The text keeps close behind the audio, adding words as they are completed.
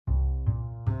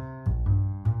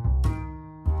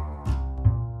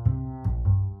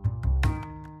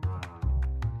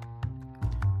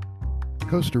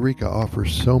Costa Rica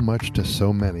offers so much to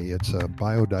so many. It's a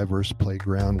biodiverse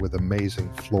playground with amazing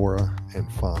flora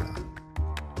and fauna.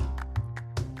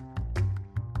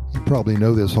 You probably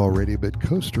know this already, but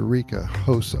Costa Rica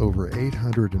hosts over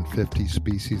 850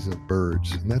 species of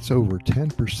birds, and that's over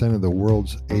 10% of the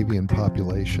world's avian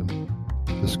population.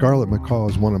 The scarlet macaw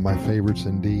is one of my favorites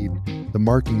indeed. The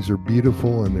markings are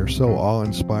beautiful and they're so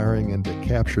awe-inspiring, and to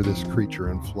capture this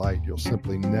creature in flight, you'll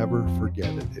simply never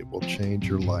forget it. It will change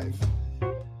your life.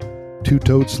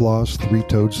 Two-toed sloths,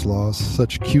 three-toed sloths,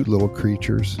 such cute little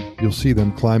creatures. You'll see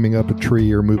them climbing up a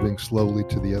tree or moving slowly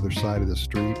to the other side of the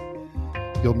street.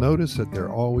 You'll notice that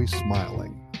they're always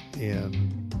smiling.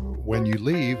 And when you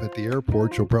leave at the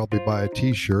airport, you'll probably buy a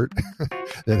t-shirt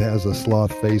that has a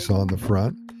sloth face on the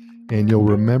front. And you'll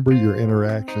remember your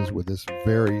interactions with this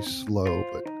very slow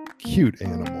but cute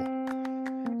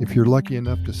animal. If you're lucky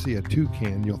enough to see a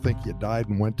toucan, you'll think you died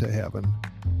and went to heaven.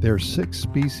 There are 6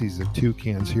 species of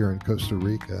toucans here in Costa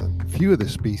Rica. A few of the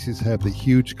species have the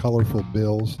huge, colorful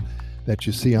bills that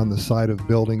you see on the side of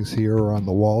buildings here or on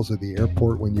the walls of the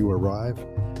airport when you arrive.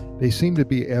 They seem to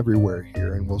be everywhere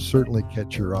here and will certainly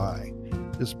catch your eye.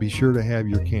 Just be sure to have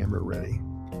your camera ready.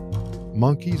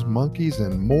 Monkeys,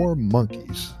 and more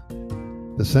monkeys.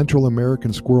 The Central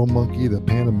American squirrel monkey, the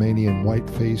Panamanian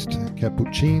white-faced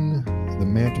capuchin, the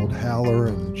mantled howler,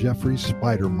 and Jeffrey's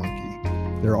spider monkey.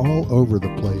 They're all over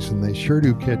the place, and they sure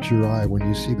do catch your eye when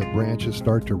you see the branches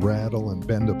start to rattle and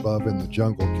bend above in the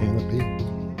jungle canopy.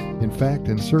 In fact,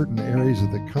 in certain areas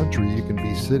of the country, you can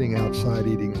be sitting outside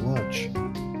eating lunch,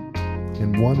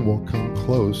 and one will come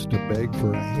close to beg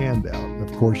for a handout. And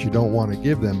of course, you don't want to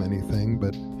give them anything,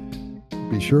 but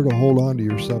be sure to hold on to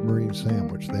your submarine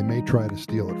sandwich. They may try to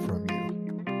steal it from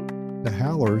you. The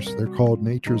howlers, they're called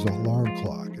nature's alarm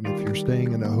clock, and if you're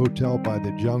staying in a hotel by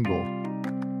the jungle,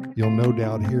 you'll no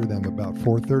doubt hear them about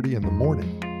 4:30 in the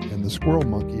morning. And the squirrel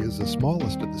monkey is the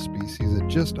smallest of the species at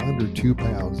just under 2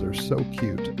 pounds. They're so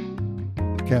cute.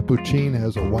 The capuchin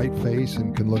has a white face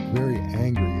and can look very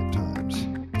angry at times.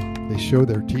 They show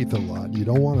their teeth a lot. You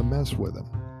don't want to mess with them.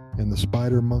 And the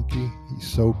spider monkey, he's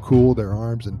so cool. Their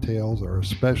arms and tails are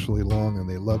especially long and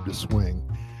they love to swing.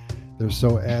 They're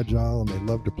so agile and they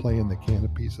love to play in the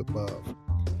canopies above.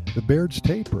 The Baird's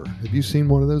tapir. Have you seen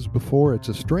one of those before? It's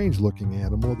a strange looking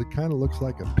animal that kind of looks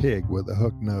like a pig with a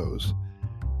hooked nose.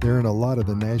 They're in a lot of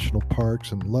the national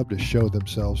parks and love to show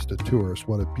themselves to tourists.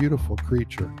 What a beautiful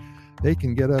creature. They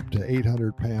can get up to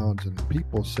 800 pounds and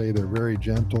people say they're very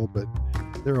gentle, but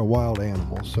they're a wild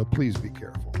animal, so please be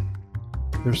careful.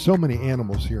 There's so many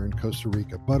animals here in Costa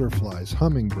Rica: butterflies,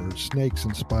 hummingbirds, snakes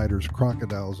and spiders,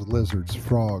 crocodiles, lizards,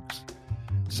 frogs,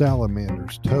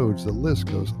 salamanders, toads. The list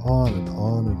goes on and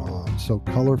on and on. So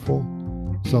colorful,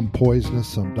 some poisonous,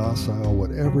 some docile.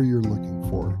 Whatever you're looking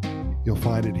for, you'll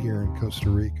find it here in Costa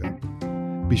Rica.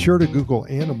 Be sure to Google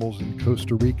animals in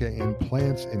Costa Rica and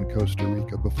plants in Costa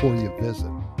Rica before you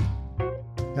visit.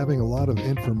 Having a lot of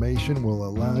information will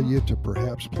allow you to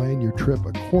perhaps plan your trip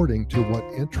according to what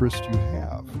interest you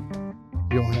have.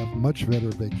 You'll have much better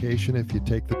vacation if you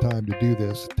take the time to do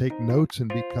this. Take notes and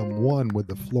become one with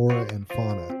the flora and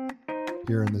fauna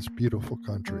here in this beautiful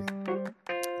country.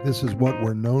 This is what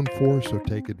we're known for, so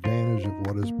take advantage of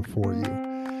what is before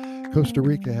you. Costa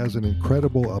Rica has an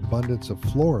incredible abundance of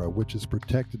flora, which is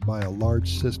protected by a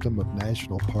large system of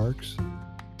national parks.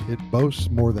 It boasts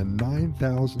more than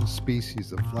 9,000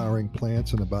 species of flowering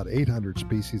plants and about 800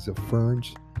 species of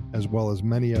ferns, as well as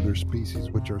many other species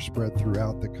which are spread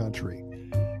throughout the country.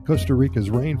 Costa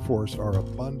Rica's rainforests are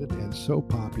abundant and so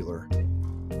popular.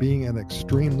 Being an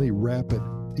extremely rapid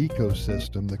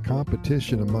ecosystem, the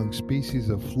competition among species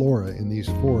of flora in these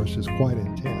forests is quite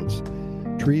intense.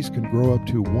 Trees can grow up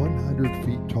to 100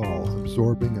 feet tall,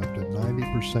 absorbing up to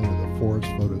 90% of the forest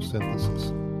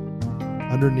photosynthesis.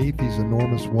 Underneath these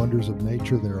enormous wonders of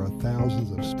nature, there are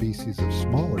thousands of species of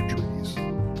smaller trees.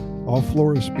 All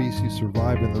flora species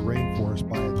survive in the rainforest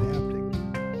by adapting.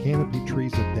 Canopy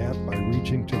trees adapt by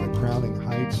reaching to the crowning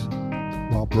heights,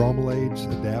 while bromeliads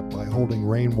adapt by holding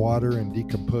rainwater and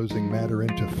decomposing matter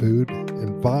into food,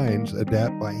 and vines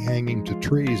adapt by hanging to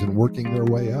trees and working their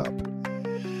way up.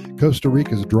 Costa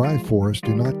Rica's dry forests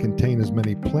do not contain as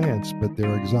many plants, but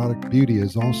their exotic beauty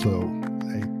is also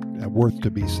worth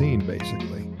to be seen,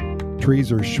 basically.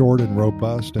 Trees are short and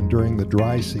robust, and during the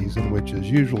dry season, which is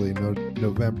usually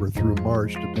November through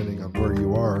March, depending on where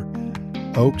you are,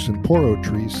 oaks and poro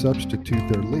trees substitute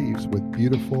their leaves with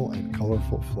beautiful and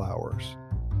colorful flowers.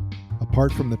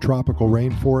 Apart from the tropical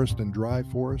rainforest and dry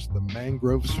forest, the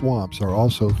mangrove swamps are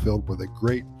also filled with a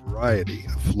great variety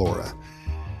of flora.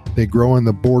 They grow on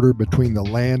the border between the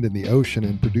land and the ocean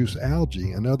and produce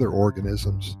algae and other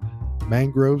organisms.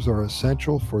 Mangroves are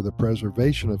essential for the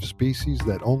preservation of species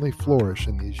that only flourish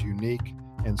in these unique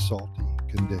and salty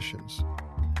conditions.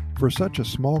 For such a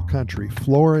small country,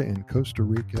 flora in Costa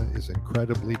Rica is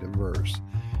incredibly diverse.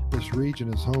 This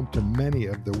region is home to many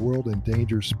of the world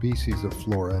endangered species of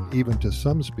flora and even to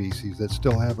some species that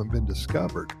still haven't been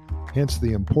discovered, hence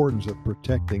the importance of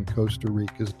protecting Costa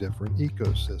Rica's different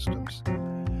ecosystems.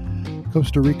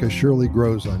 Costa Rica surely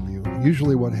grows on you.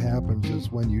 Usually what happens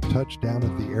is when you touch down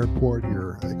at the airport,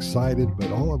 you're excited,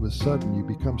 but all of a sudden you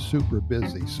become super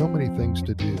busy. So many things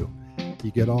to do.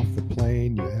 You get off the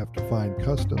plane, you have to find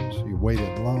customs, you wait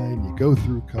in line, you go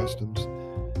through customs,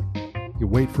 you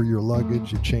wait for your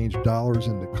luggage, you change dollars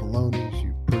into colones,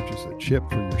 you purchase a chip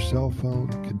for your cell phone,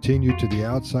 continue to the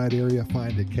outside area,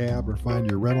 find a cab or find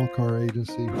your rental car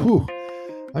agency. Whew,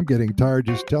 I'm getting tired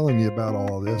just telling you about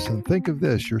all of this. And think of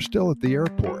this, you're still at the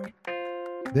airport.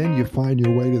 Then you find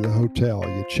your way to the hotel.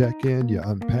 You check in, you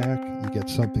unpack, you get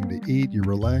something to eat, you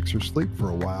relax or sleep for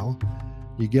a while.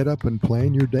 You get up and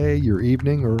plan your day, your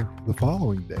evening, or the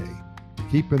following day.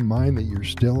 Keep in mind that you're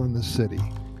still in the city.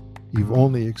 You've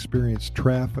only experienced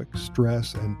traffic,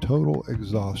 stress, and total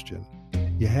exhaustion.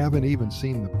 You haven't even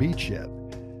seen the beach yet.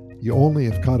 You only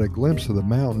have caught a glimpse of the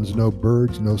mountains, no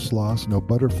birds, no sloths, no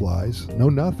butterflies, no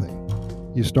nothing.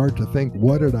 You start to think,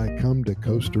 what did I come to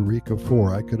Costa Rica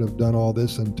for? I could have done all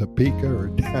this in Topeka or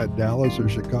Dallas or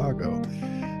Chicago.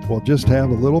 Well, just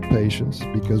have a little patience,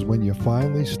 because when you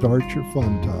finally start your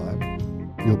fun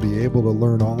time, you'll be able to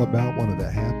learn all about one of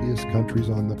the happiest countries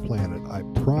on the planet. I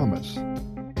promise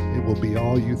it will be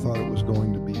all you thought it was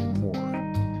going to be and more.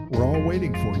 We're all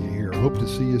waiting for you here. Hope to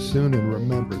see you soon, and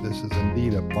remember, this is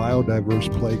indeed a biodiverse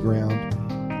playground,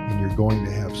 and you're going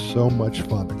to have so much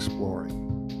fun exploring.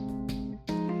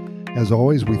 As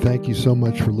always, we thank you so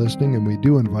much for listening, and we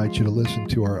do invite you to listen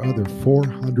to our other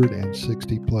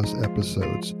 460 plus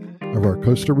episodes of our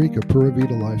Costa Rica Pura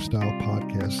Vida Lifestyle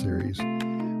podcast series.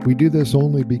 We do this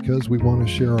only because we want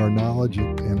to share our knowledge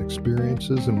and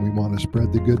experiences, and we want to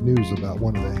spread the good news about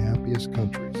one of the happiest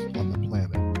countries on the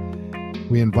planet.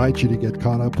 We invite you to get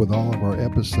caught up with all of our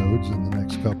episodes in the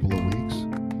next couple of weeks.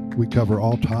 We cover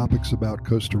all topics about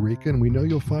Costa Rica, and we know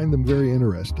you'll find them very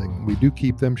interesting. We do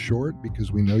keep them short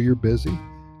because we know you're busy,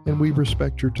 and we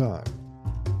respect your time.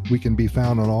 We can be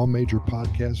found on all major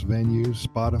podcast venues,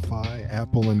 Spotify,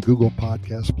 Apple and Google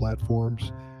podcast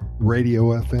platforms,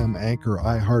 Radio FM, Anchor,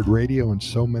 iHeartRadio, and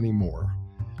so many more.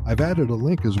 I've added a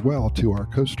link as well to our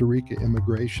Costa Rica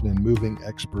Immigration and Moving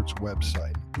Experts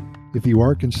website. If you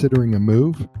are considering a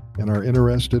move and are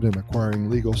interested in acquiring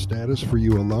legal status for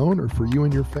you alone or for you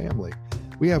and your family,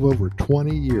 we have over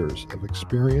 20 years of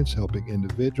experience helping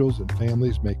individuals and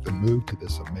families make the move to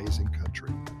this amazing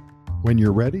country. When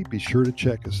you're ready, be sure to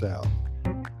check us out.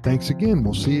 Thanks again.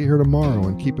 We'll see you here tomorrow,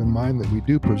 and keep in mind that we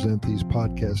do present these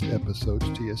podcast episodes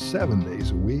to you 7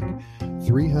 days a week,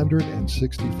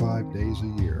 365 days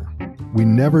a year. We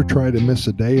never try to miss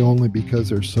a day, only because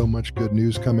there's so much good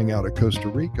news coming out of Costa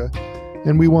Rica,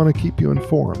 and we want to keep you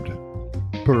informed.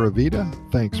 Pura Vida,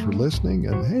 thanks for listening,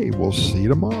 and hey, we'll see you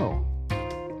tomorrow.